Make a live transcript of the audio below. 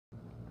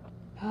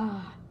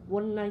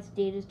What a nice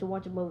day it is to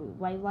watch a movie,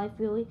 right, Life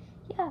Fury?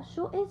 Yeah,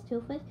 sure is,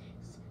 Toothless.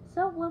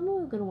 So, what movie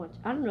are we gonna watch?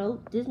 I don't know,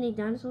 Disney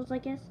dinosaurs, I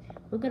guess?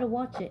 We're gonna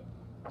watch it.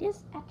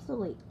 Yes,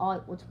 absolutely.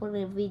 Alright, let's put it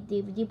in the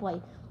DVD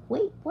play.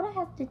 Wait, what I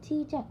have the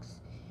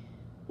THX?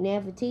 Now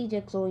the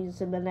THX only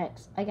is in the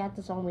next. I got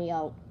this on me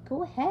out.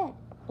 Go ahead.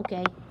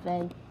 Okay,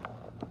 then.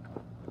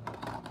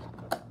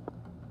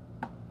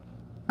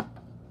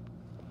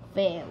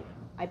 Fail.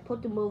 I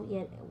put the movie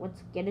in.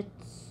 Let's get it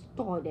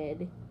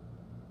started.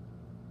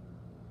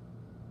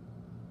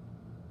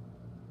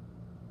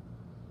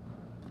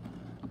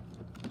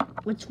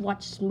 Let's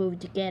watch this movie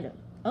together.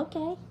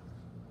 Okay.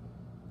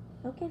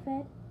 Okay,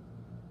 Fed.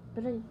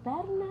 But I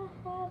better not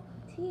have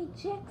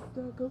THX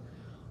logo.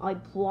 I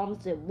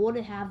promise it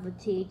wouldn't have the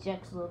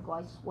THX logo,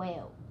 I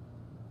swear.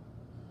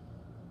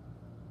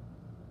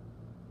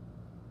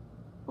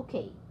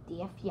 Okay, the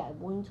FBI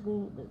warning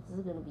screen, but this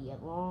is gonna be a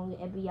long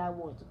FBI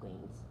warning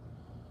screens.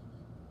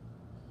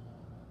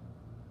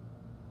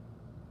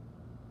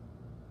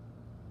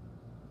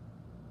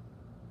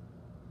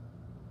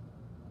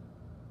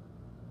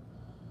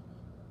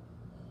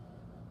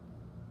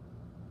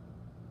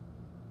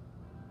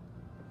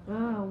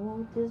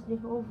 Walt Disney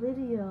Home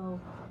Video.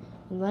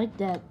 I like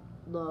that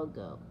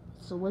logo.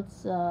 So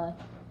let's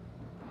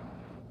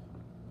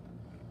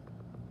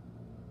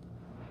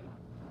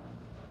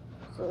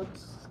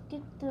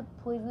skip the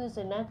previews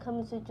and that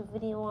comes with the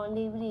video on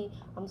DVD.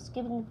 I'm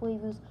skipping the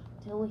previews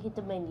until we hit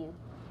the menu.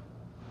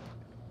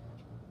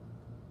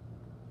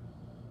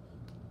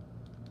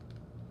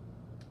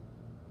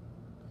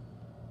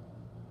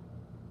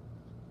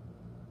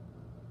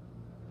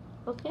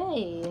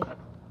 Okay,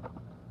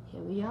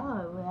 here we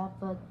are. We have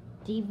a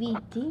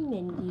DVD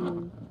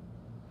menu.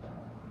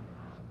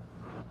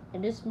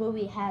 And this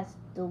movie has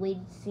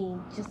deleted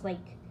scenes, just like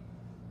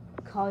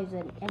Cars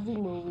and every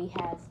movie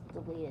has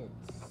deleted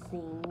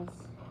scenes.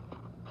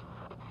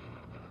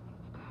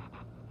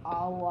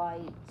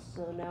 Alright,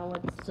 so now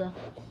let's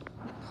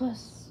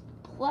press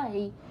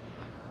play.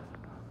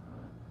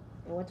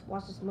 And let's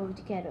watch this movie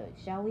together,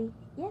 shall we?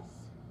 Yes?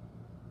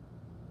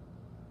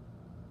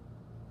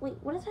 Wait,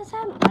 what does that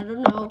sound? I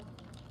don't know.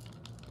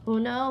 Oh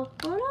no.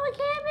 Oh no, it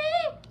can't be!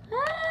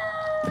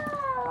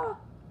 Ah!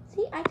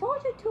 See, I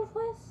told you,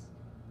 Toothless.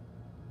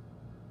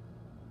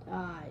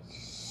 Ah,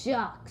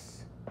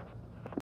 shucks.